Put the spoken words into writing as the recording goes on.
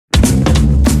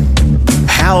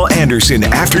Hal Anderson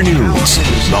Afternoons,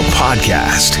 the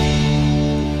podcast.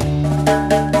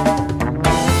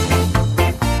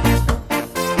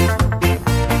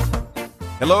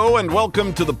 Hello and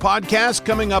welcome to the podcast.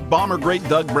 Coming up, Bomber great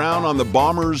Doug Brown on the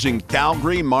Bombers in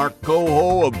Calgary. Mark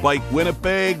Coho of Bike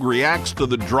Winnipeg reacts to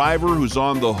the driver who's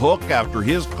on the hook after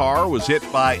his car was hit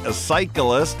by a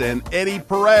cyclist. And Eddie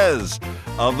Perez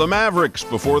of the Mavericks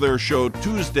before their show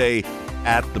Tuesday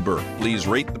at the Burke. Please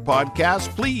rate the podcast.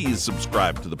 Please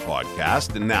subscribe to the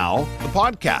podcast. And now, the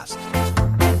podcast.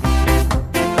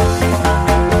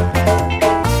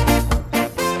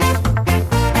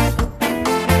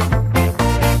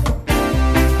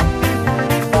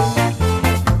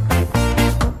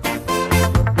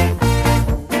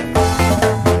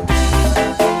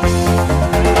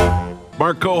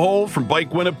 Mark Coho from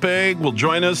Bike Winnipeg will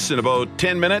join us in about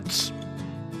 10 minutes.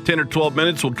 10 or 12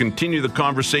 minutes, we'll continue the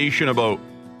conversation about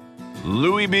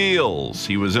Louis Beals.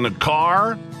 He was in a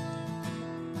car,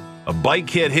 a bike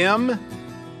hit him,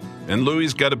 and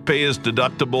Louis got to pay his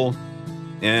deductible.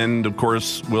 And, of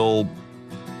course, will,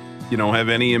 have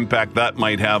any impact that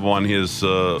might have on his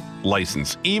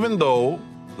license, even though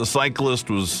the cyclist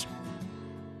was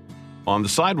on the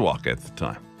sidewalk at the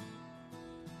time.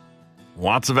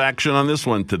 Lots of action on this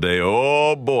one today.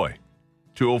 Oh, boy.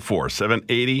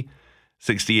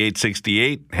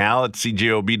 204-780-6868. Hal at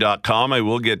cjob.com. I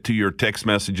will get to your text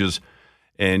messages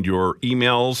and your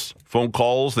emails, phone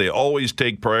calls. They always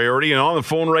take priority. And on the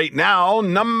phone right now,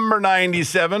 number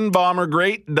 97, Bomber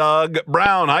great Doug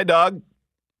Brown. Hi, Doug.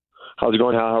 How's it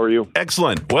going, Hal? How are you?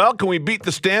 Excellent. Well, can we beat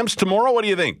the Stamps tomorrow? What do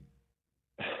you think?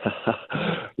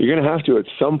 You're going to have to at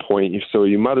some point, so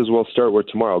you might as well start with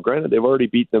tomorrow. Granted, they've already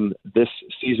beat them this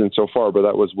season so far, but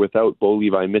that was without Bo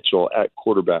Levi-Mitchell at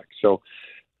quarterback. So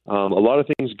a lot of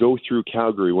things go through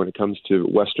Calgary when it comes to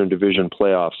Western Division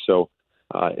playoffs. So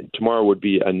tomorrow would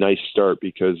be a nice start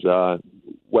because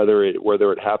whether it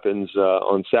happens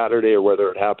on Saturday or whether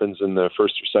it happens in the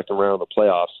first or second round of the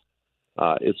playoffs,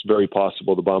 it's very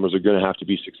possible the Bombers are going to have to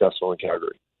be successful in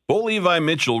Calgary. Bo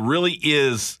Levi-Mitchell really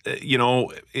is,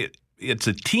 it's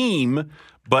a team,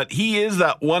 but he is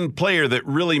that one player that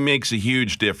really makes a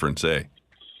huge difference, eh?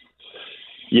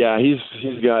 Yeah, he's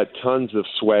got tons of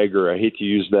swagger. I hate to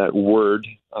use that word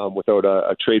without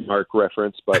a trademark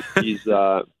reference, but he's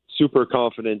super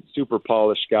confident, super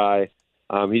polished guy.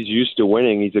 He's used to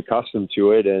winning. He's accustomed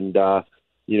to it, and call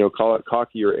it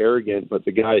cocky or arrogant, but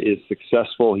the guy is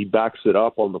successful. He backs it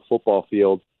up on the football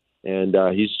field. And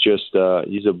he's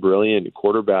a brilliant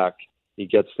quarterback. He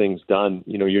gets things done.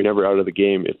 You're never out of the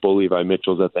game if Bo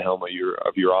Levi-Mitchell's at the helm of your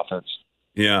offense.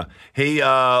 Yeah. Hey,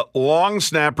 long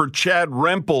snapper Chad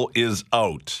Rempel is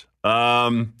out.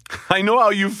 I know how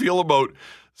you feel about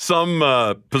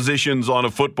some positions on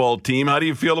a football team. How do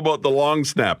you feel about the long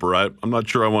snapper? I'm not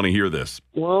sure I want to hear this.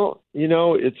 Well,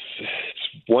 it's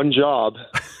one job,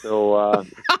 so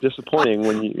disappointing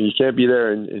when you can't be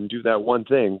there and do that one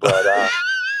thing. But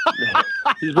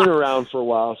he's been around for a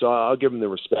while, so I'll give him the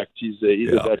respect. He's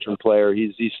a veteran player.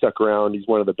 He's stuck around. He's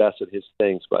one of the best at his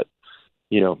things. But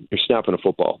you're snapping a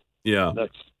football. Yeah,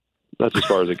 that's as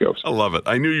far as it goes. I love it.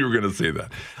 I knew you were going to say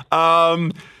that.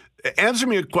 Answer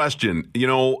me a question.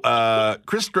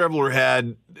 Chris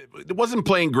Streveler wasn't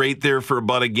playing great there for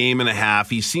about a game and a half.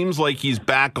 He seems like he's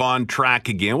back on track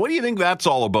again. What do you think that's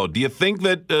all about? Do you think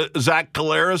that Zach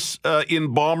Collaros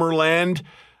in Bomberland?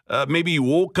 Maybe you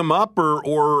woke him up,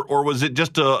 or was it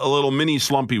just a little mini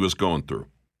slump he was going through?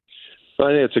 I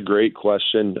think it's a great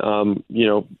question. A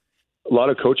lot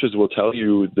of coaches will tell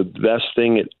you the best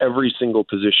thing at every single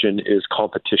position is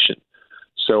competition.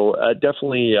 So it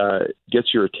definitely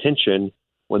gets your attention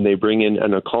when they bring in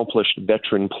an accomplished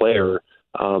veteran player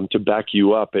to back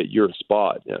you up at your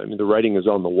spot. I mean, the writing is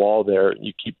on the wall there.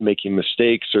 You keep making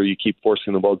mistakes or you keep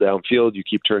forcing the ball downfield, you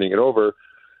keep turning it over,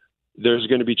 there's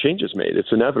going to be changes made.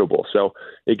 It's inevitable. So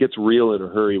it gets real in a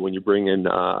hurry when you bring in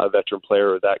a veteran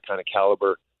player of that kind of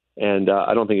caliber. And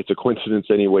I don't think it's a coincidence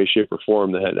in any way, shape, or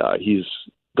form that he's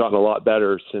gotten a lot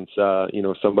better since,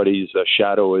 somebody's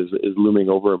shadow is looming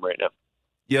over him right now.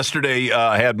 Yesterday,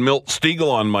 I had Milt Stiegel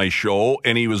on my show,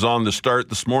 and he was on the start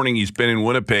this morning. He's been in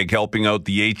Winnipeg helping out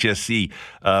the HSC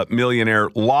Millionaire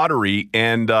Lottery,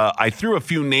 and I threw a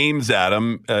few names at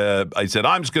him. I said,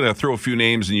 I'm just going to throw a few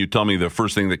names, and you tell me the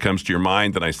first thing that comes to your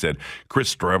mind. And I said,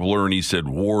 Chris Streveler, and he said,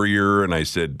 Warrior, and I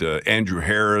said, Andrew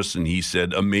Harris, and he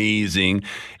said, amazing.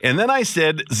 And then I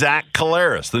said, Zach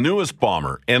Collaros, the newest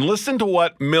Bomber. And listen to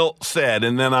what Milt said,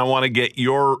 and then I want to get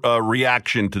your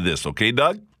reaction to this. Okay,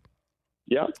 Doug?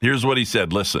 Yeah. Here's what he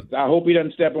said. Listen. I hope he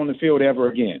doesn't step on the field ever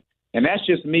again. And that's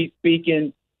just me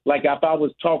speaking like if I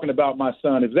was talking about my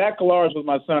son. If Zach Collaros was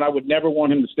my son, I would never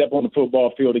want him to step on the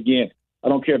football field again. I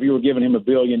don't care if you were giving him $1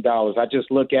 billion. I just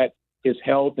look at his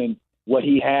health and what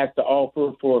he has to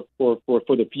offer for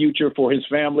the future, for his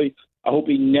family. I hope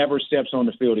he never steps on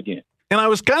the field again. And I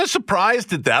was kind of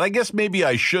surprised at that. I guess maybe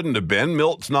I shouldn't have been.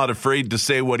 Milt's not afraid to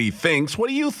say what he thinks. What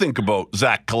do you think about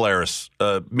Zach Collaros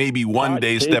maybe one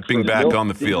day stepping back on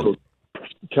the field?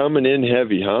 Coming in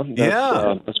heavy, huh?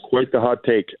 That's quite the hot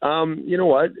take. You know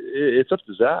what? It's up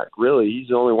to Zach, really. He's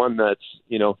the only one that's,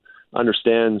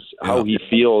 understands how he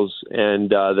feels and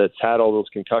that's had all those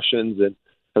concussions and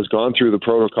has gone through the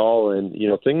protocol. And,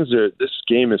 this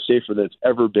game is safer than it's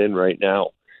ever been right now.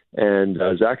 And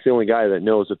Zach's the only guy that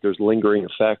knows if there's lingering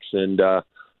effects and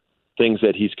things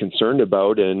that he's concerned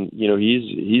about. And,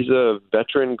 he's a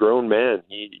veteran grown man.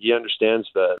 He understands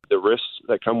the risks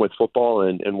that come with football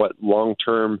and what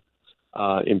long-term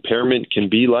impairment can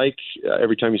be like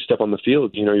every time you step on the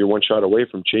field. You're one shot away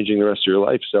from changing the rest of your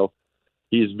life. So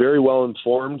he's very well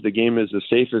informed. The game is as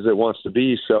safe as it wants to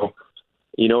be. So,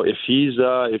 if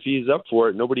he's up for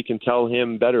it, nobody can tell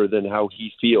him better than how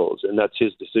he feels, and that's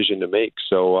his decision to make.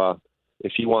 So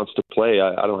if he wants to play,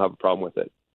 I don't have a problem with it.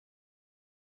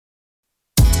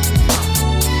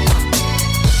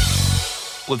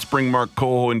 Let's bring Mark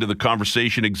Coho into the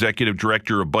conversation, Executive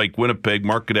Director of Bike Winnipeg.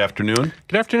 Mark, good afternoon.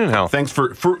 Good afternoon, Hal. Thanks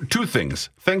for two things.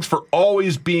 Thanks for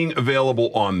always being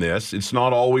available on this. It's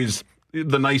not always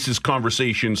the nicest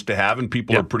conversations to have, and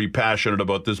people are pretty passionate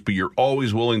about this, but you're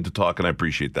always willing to talk, and I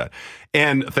appreciate that.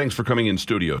 And thanks for coming in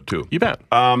studio, too. You bet.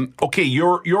 Okay,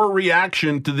 your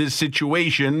reaction to this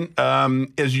situation,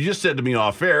 as you just said to me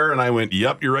off air, and I went,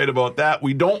 yep, you're right about that.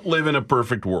 We don't live in a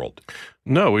perfect world.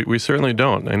 No, we certainly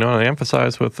don't. I know I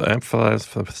emphasize with both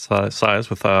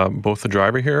the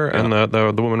driver here and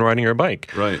the woman riding her bike.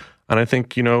 Right. And I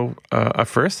think, a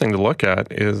first thing to look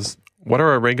at is what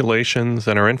are our regulations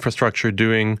and our infrastructure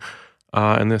doing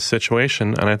in this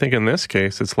situation? And I think in this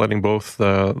case, it's letting both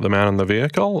the man in the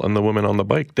vehicle and the woman on the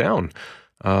bike down.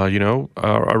 A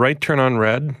right turn on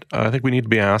red, I think we need to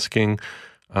be asking,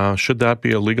 should that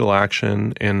be a legal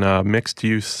action in a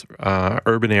mixed-use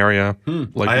urban area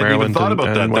like Maryland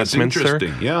and Westminster? That's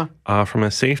interesting, yeah. From a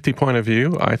safety point of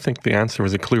view, I think the answer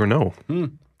is a clear no.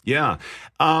 Yeah.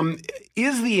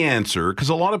 Is the answer, because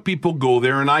a lot of people go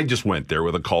there, and I just went there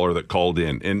with a caller that called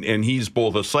in, and he's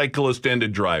both a cyclist and a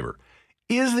driver.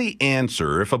 Is the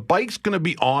answer, if a bike's going to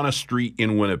be on a street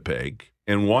in Winnipeg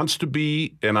and wants to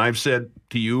be, and I've said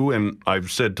to you and I've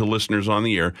said to listeners on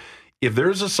the air, if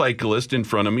there's a cyclist in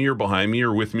front of me or behind me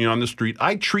or with me on the street,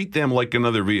 I treat them like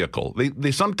another vehicle.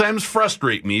 They sometimes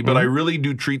frustrate me, but I really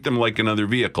do treat them like another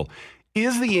vehicle.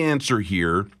 Is the answer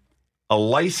here a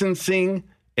licensing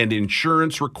and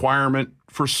insurance requirement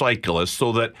for cyclists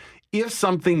so that if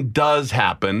something does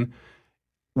happen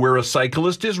where a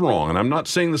cyclist is wrong, and I'm not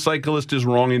saying the cyclist is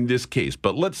wrong in this case,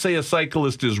 but let's say a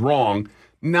cyclist is wrong,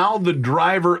 now the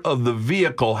driver of the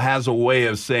vehicle has a way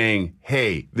of saying,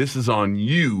 hey, this is on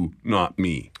you, not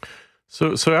me.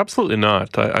 So absolutely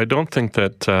not. I don't think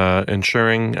that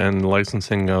insuring and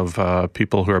licensing of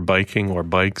people who are biking or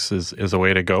bikes is a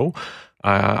way to go.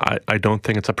 I don't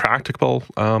think it's a practical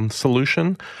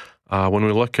solution. When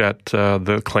we look at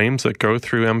the claims that go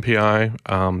through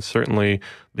MPI, certainly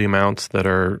the amounts that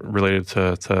are related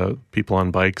to people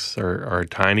on bikes are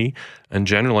tiny, and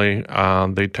generally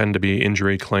they tend to be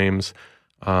injury claims,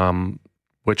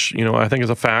 which I think is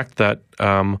a fact that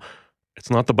it's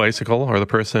not the bicycle or the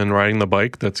person riding the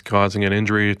bike that's causing an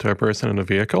injury to a person in a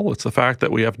vehicle. It's the fact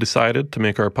that we have decided to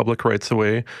make our public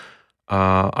rights-of-way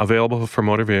available for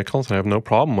motor vehicles, and I have no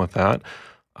problem with that.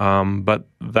 But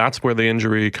that's where the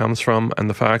injury comes from, and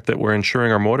the fact that we're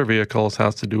insuring our motor vehicles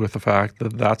has to do with the fact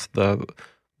that that's the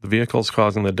vehicles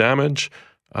causing the damage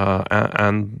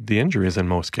and the injuries in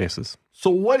most cases. So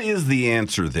what is the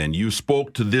answer then? You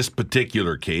spoke to this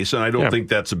particular case, and I don't think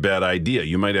that's a bad idea.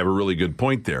 You might have a really good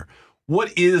point there.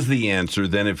 What is the answer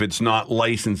then if it's not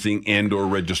licensing and or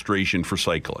registration for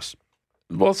cyclists?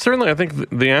 Well, certainly, I think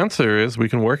the answer is we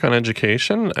can work on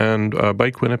education, and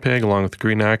Bike Winnipeg, along with the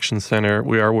Green Action Centre,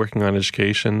 we are working on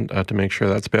education to make sure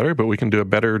that's better, but we can do a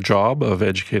better job of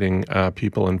educating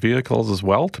people in vehicles as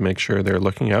well to make sure they're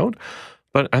looking out.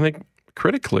 But I think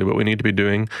critically what we need to be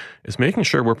doing is making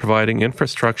sure we're providing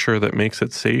infrastructure that makes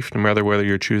it safe no matter whether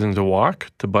you're choosing to walk,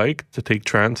 to bike, to take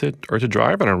transit, or to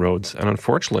drive on our roads. And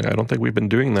unfortunately, I don't think we've been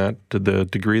doing that to the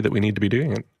degree that we need to be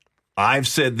doing it. I've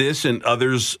said this and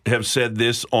others have said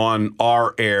this on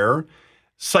our air.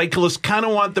 Cyclists kind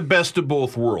of want the best of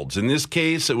both worlds. In this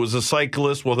case, it was a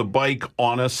cyclist with a bike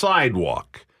on a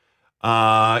sidewalk.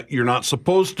 You're not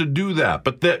supposed to do that.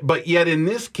 But yet in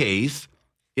this case,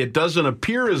 it doesn't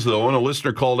appear as though, and a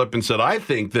listener called up and said, I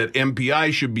think that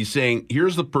MPI should be saying,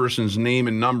 here's the person's name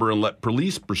and number and let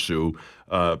police pursue,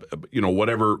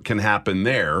 whatever can happen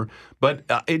there. But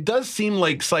it does seem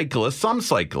like some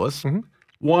cyclists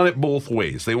want it both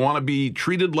ways. They want to be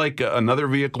treated like another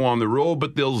vehicle on the road,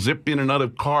 but they'll zip in and out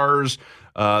of cars.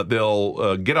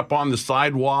 They'll get up on the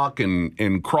sidewalk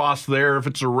and cross there if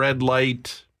it's a red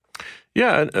light.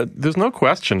 Yeah, there's no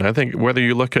question. I think whether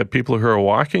you look at people who are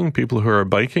walking, people who are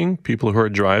biking, people who are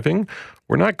driving,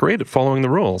 we're not great at following the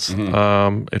rules.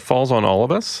 It falls on all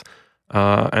of us.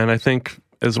 And I think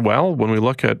as well, when we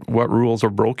look at what rules are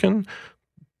broken,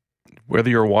 whether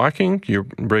you're walking, you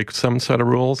break some set of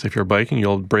rules. If you're biking,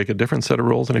 you'll break a different set of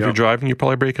rules. And if you're driving, you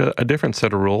probably break a different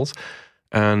set of rules.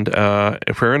 And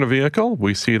if we're in a vehicle,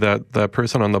 we see that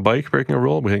person on the bike breaking a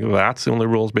rule. We think that's the only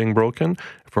rules being broken.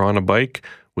 If we're on a bike,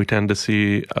 we tend to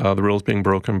see the rules being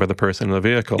broken by the person in the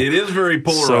vehicle. It is very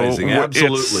polarizing, so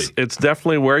absolutely. It's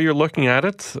definitely where you're looking at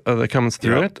it that comes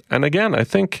through it. And again, I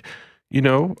think,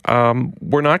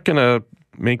 we're not going to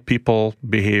make people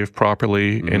behave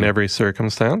properly in every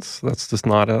circumstance. That's just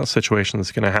not a situation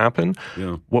that's going to happen.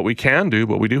 Yeah. What we can do,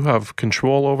 what we do have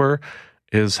control over,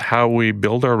 is how we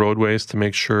build our roadways to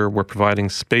make sure we're providing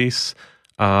space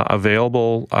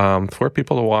available for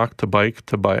people to walk, to bike,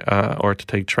 or to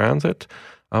take transit.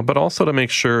 But also to make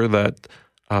sure that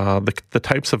the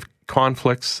types of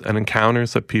conflicts and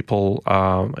encounters that people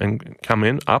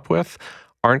come up with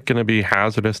aren't going to be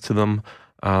hazardous to them,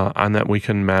 and that we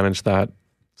can manage that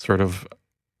sort of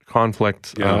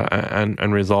conflict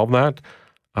and resolve that.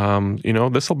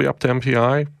 This will be up to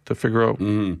MPI to figure out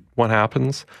what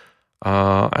happens,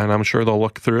 and I'm sure they'll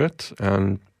look through it,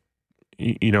 and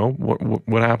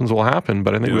what happens will happen.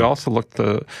 But I think we also look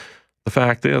to. The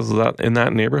fact is that in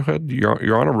that neighborhood,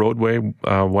 you're on a roadway,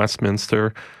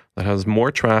 Westminster, that has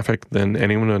more traffic than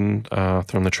anyone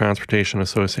from the Transportation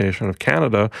Association of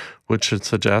Canada, which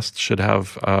should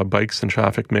have bikes and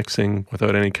traffic mixing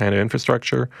without any kind of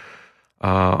infrastructure.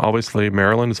 Obviously,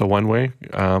 Maryland is a one-way,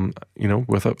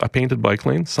 with a painted bike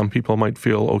lane. Some people might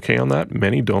feel okay on that.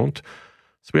 Many don't.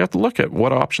 So we have to look at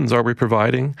what options are we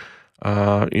providing.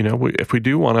 If we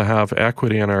do want to have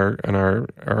equity in our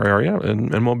area,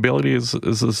 and mobility is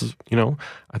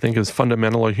I think as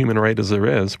fundamental a human right as there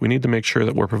is, we need to make sure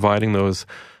that we're providing those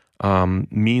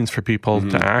means for people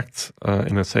to act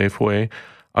in a safe way.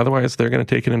 Otherwise, they're going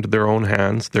to take it into their own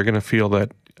hands. They're going to feel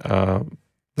that the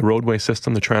roadway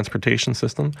system, the transportation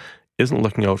system, isn't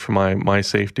looking out for my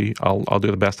safety. I'll do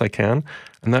the best I can.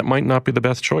 And that might not be the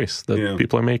best choice that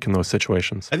people are making in those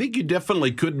situations. I think you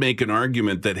definitely could make an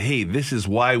argument that, hey, this is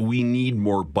why we need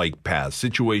more bike paths,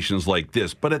 situations like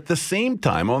this. But at the same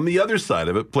time, on the other side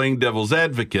of it, playing devil's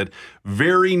advocate,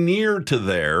 very near to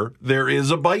there is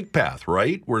a bike path,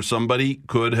 right? Where somebody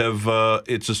could have,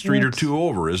 it's a street or two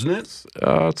over, isn't it?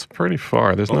 It's pretty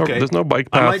far. There's no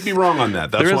bike path. I might be wrong on that.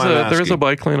 That's why I'm asking. There is a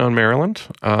bike lane on Maryland,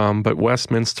 but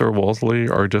Westminster, Wolseley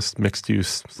are just mixed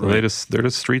use. So they're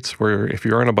just streets where if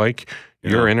you're on a bike,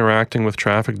 you're interacting with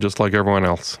traffic just like everyone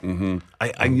else.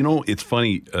 It's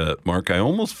funny, Mark, I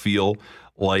almost feel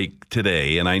like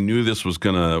today, and I knew this was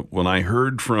going to, when I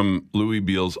heard from Louis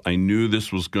Beals, I knew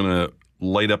this was going to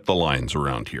light up the lines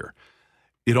around here.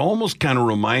 It almost kind of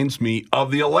reminds me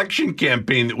of the election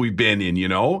campaign that we've been in,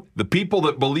 The people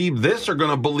that believe this are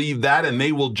going to believe that, and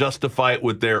they will justify it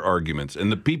with their arguments.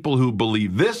 And the people who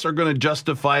believe this are going to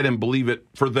justify it and believe it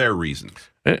for their reasons.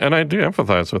 And I do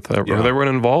empathize with that. Yeah. They were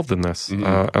involved in this.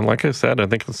 And like I said, I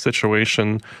think the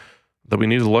situation that we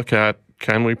need to look at,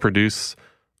 can we produce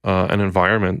an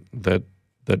environment that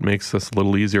makes this a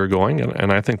little easier going?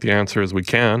 And I think the answer is we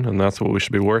can, and that's what we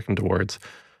should be working towards.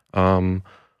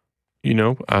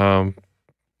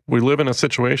 We live in a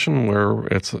situation where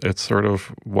it's sort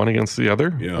of one against the other,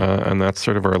 and that's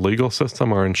sort of our legal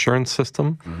system, our insurance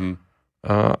system,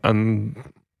 and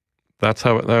that's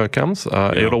how it comes.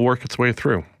 It'll work its way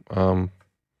through, and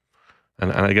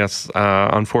I guess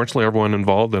unfortunately, everyone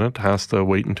involved in it has to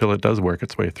wait until it does work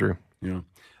its way through. Yeah.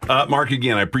 Mark,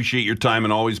 again, I appreciate your time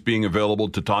and always being available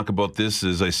to talk about this.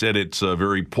 As I said, it's a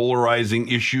very polarizing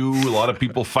issue. A lot of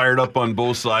people fired up on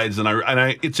both sides, and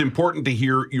it's important to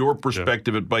hear your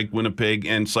perspective at Bike Winnipeg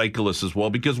and cyclists as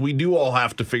well, because we do all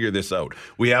have to figure this out.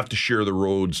 We have to share the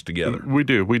roads together. We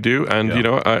do, and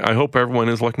I hope everyone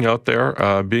is looking out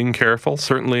there, being careful.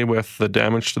 Certainly, with the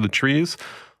damage to the trees,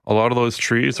 a lot of those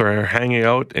trees are hanging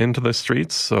out into the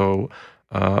streets, so.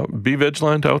 Be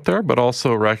vigilant out there, but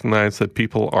also recognize that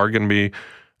people are going to be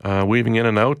weaving in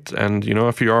and out. And,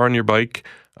 if you are on your bike,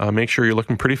 make sure you're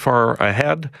looking pretty far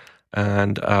ahead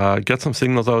and get some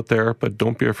signals out there, but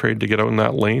don't be afraid to get out in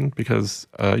that lane because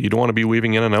you don't want to be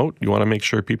weaving in and out. You want to make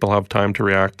sure people have time to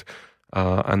react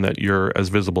and that you're as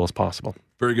visible as possible.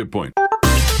 Very good point.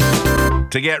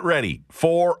 To get ready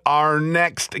for our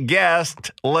next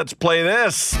guest, let's play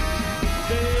this.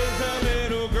 There's a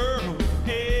little girl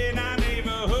in our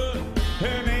neighborhood.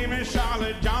 Her name is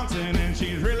Charlotte Johnson, and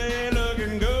she's really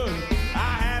looking good.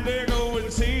 I had to go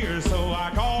and see her, so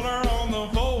I called her on the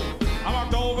phone. I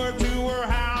walked over to her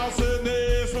house, and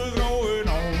this was going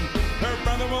on. Her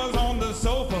brother was on the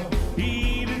sofa,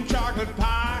 eating chocolate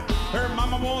pie. Her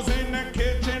mama was in the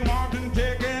kitchen, walking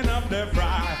chicken up to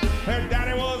fry. Her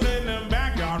daddy was in the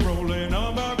backyard, rolling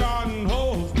up a garden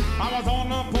hose. I was on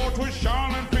the porch with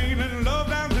Charlotte, feeling love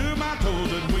down to my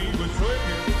toes, and we were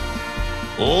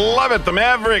swinging. Love it, the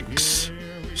Mavericks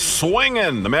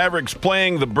swinging. The Mavericks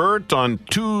playing the Burt on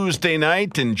Tuesday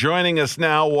night, and joining us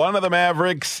now, one of the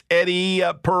Mavericks, Eddie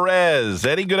Perez.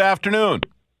 Eddie, good afternoon.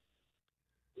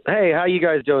 Hey, how you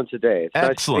guys doing today? It's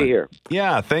Excellent. Nice to be here.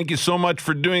 Yeah, thank you so much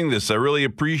for doing this. I really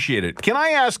appreciate it. Can I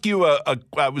ask you,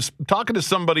 I was talking to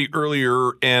somebody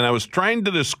earlier, and I was trying to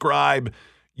describe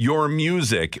your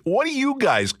music. What do you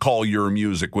guys call your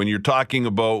music when you're talking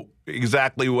about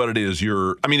exactly what it is?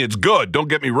 I mean, it's good. Don't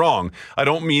get me wrong. I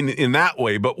don't mean in that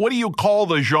way, but what do you call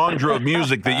the genre of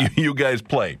music that you guys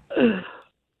play?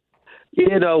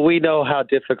 You know, we know how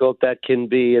difficult that can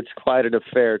be. It's quite an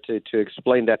affair to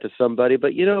explain that to somebody.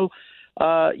 But,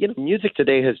 music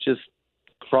today has just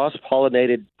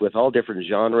cross-pollinated with all different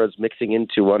genres mixing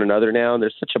into one another now, and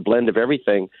there's such a blend of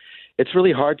everything. It's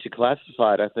really hard to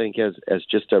classify it, I think, as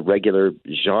just a regular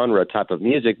genre type of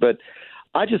music. But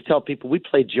I just tell people we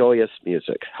play joyous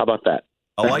music. How about that?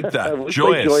 I like that. We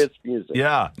Joyous. play joyous music.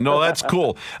 Yeah, no, that's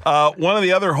cool. One of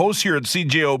the other hosts here at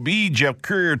CJOB, Jeff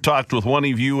Courier, talked with one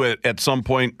of you at some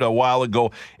point a while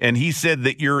ago, and he said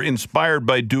that you're inspired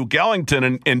by Duke Ellington,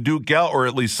 and or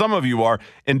at least some of you are,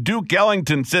 and Duke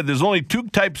Ellington said there's only two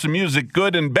types of music,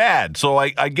 good and bad. So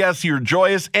I guess you're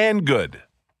joyous and good.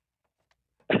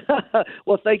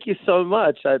 Well, thank you so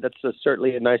much. That's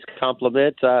certainly a nice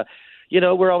compliment.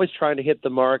 We're always trying to hit the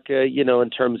mark, in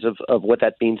terms of what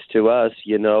that means to us,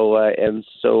 and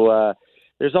so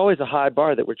there's always a high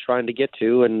bar that we're trying to get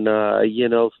to. And,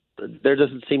 there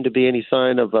doesn't seem to be any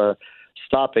sign of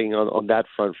stopping on that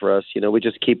front for us. We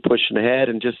just keep pushing ahead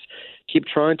and just keep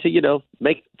trying to,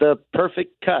 make the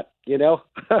perfect cut,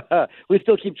 We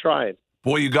still keep trying.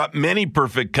 Boy, you got many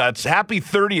perfect cuts. Happy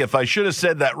 30th. I should have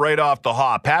said that right off the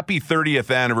hop. Happy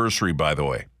 30th anniversary, by the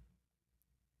way.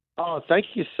 Oh, thank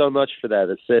you so much for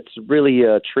that. It's really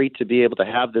a treat to be able to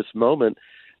have this moment.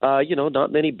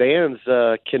 Not many bands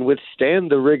can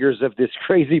withstand the rigors of this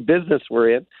crazy business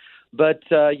we're in, but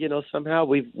somehow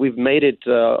we've made it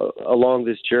along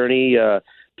this journey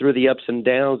through the ups and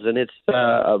downs, and it's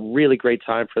a really great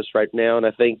time for us right now. And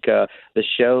I think the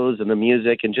shows and the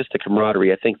music and just the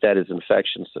camaraderie, I think that is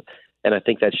infectious. And I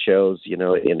think that shows, in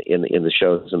the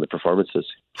shows and the performances.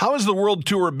 How has the world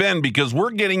tour been? Because we're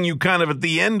getting you kind of at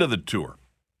the end of the tour.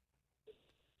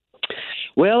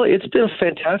 Well, it's been a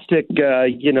fantastic,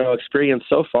 experience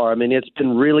so far. I mean, it's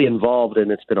been really involved,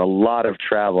 and it's been a lot of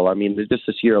travel. I mean, just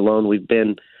this year alone, we've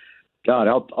been,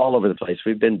 all over the place.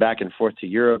 We've been back and forth to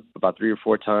Europe about 3 or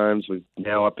 4 times. We're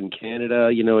now up in Canada,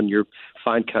 in your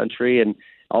fine country, and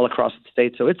all across the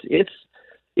state. So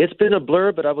it's been a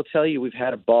blur, but I will tell you, we've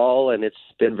had a ball, and it's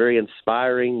been very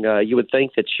inspiring. You would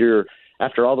think that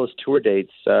after all those tour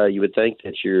dates, you would think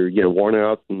that you're worn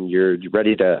out and you're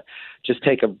ready to just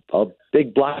take a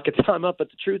big block of time up.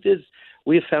 But the truth is,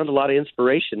 we have found a lot of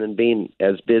inspiration in being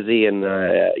as busy and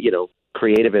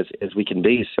creative as we can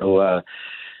be. So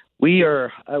we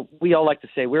all like to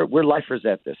say we're lifers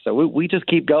at this. So we just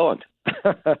keep going.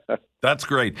 That's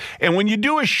great. And when you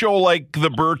do a show like the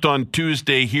Burt on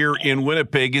Tuesday here in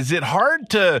Winnipeg, is it hard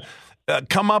to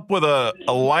come up with a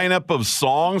lineup of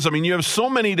songs? I mean, you have so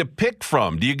many to pick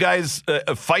from. Do you guys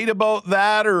fight about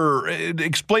that, or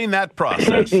explain that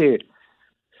process?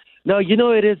 No,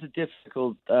 it is a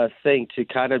difficult thing to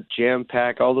kind of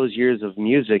jam-pack all those years of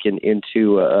music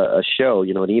into a show,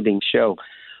 an evening show.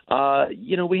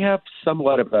 We have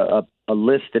somewhat of a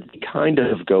list that we kind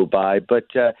of go by, but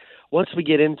once we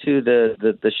get into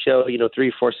the show, 3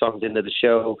 or 4 songs into the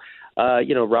show,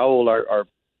 Raul, our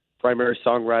primary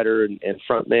songwriter and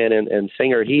frontman and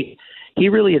singer, he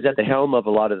really is at the helm of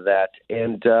a lot of that,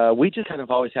 and we just kind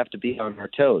of always have to be on our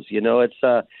toes. It's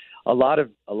a lot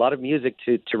of music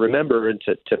to remember and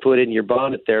to put in your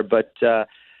bonnet there, but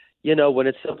when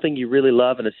it's something you really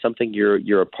love and it's something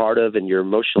you're a part of and you're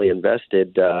emotionally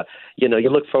invested, you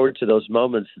look forward to those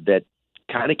moments that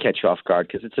kind of catch you off guard,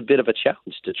 because it's a bit of a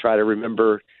challenge to try to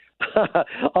remember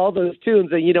all those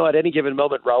tunes. And, at any given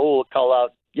moment, Raul will call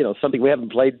out, something we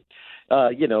haven't played,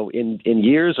 in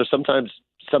years, or sometimes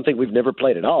something we've never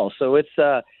played at all. So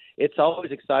it's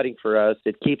always exciting for us.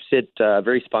 It keeps it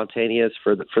very spontaneous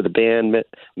for the band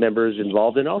members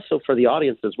involved, and also for the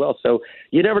audience as well. So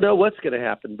you never know what's going to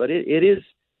happen, but it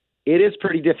is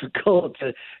pretty difficult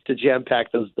to jam pack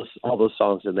all those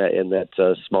songs in that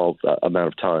small amount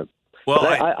of time. Well,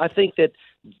 I think that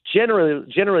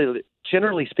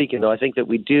generally speaking, though, I think that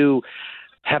we do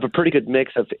have a pretty good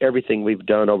mix of everything we've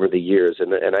done over the years,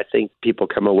 and I think people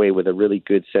come away with a really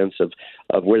good sense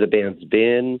of where the band's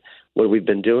been, what we've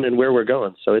been doing, and where we're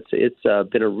going. So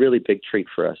it's been a really big treat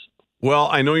for us. Well,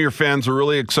 I know your fans are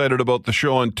really excited about the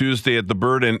show on Tuesday at the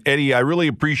Bird, and Eddie, I really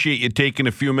appreciate you taking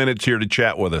a few minutes here to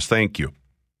chat with us. Thank you.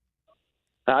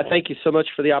 Thank you so much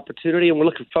for the opportunity, and we're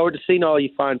looking forward to seeing all you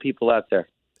fine people out there.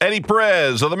 Eddie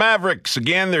Perez of the Mavericks.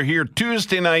 Again, they're here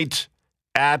Tuesday night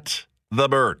at the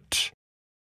Burt.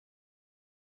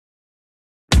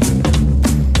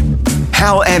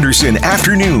 Hal Anderson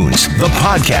Afternoons, the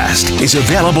podcast, is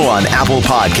available on Apple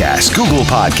Podcasts, Google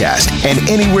Podcasts, and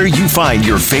anywhere you find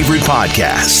your favorite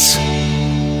podcasts.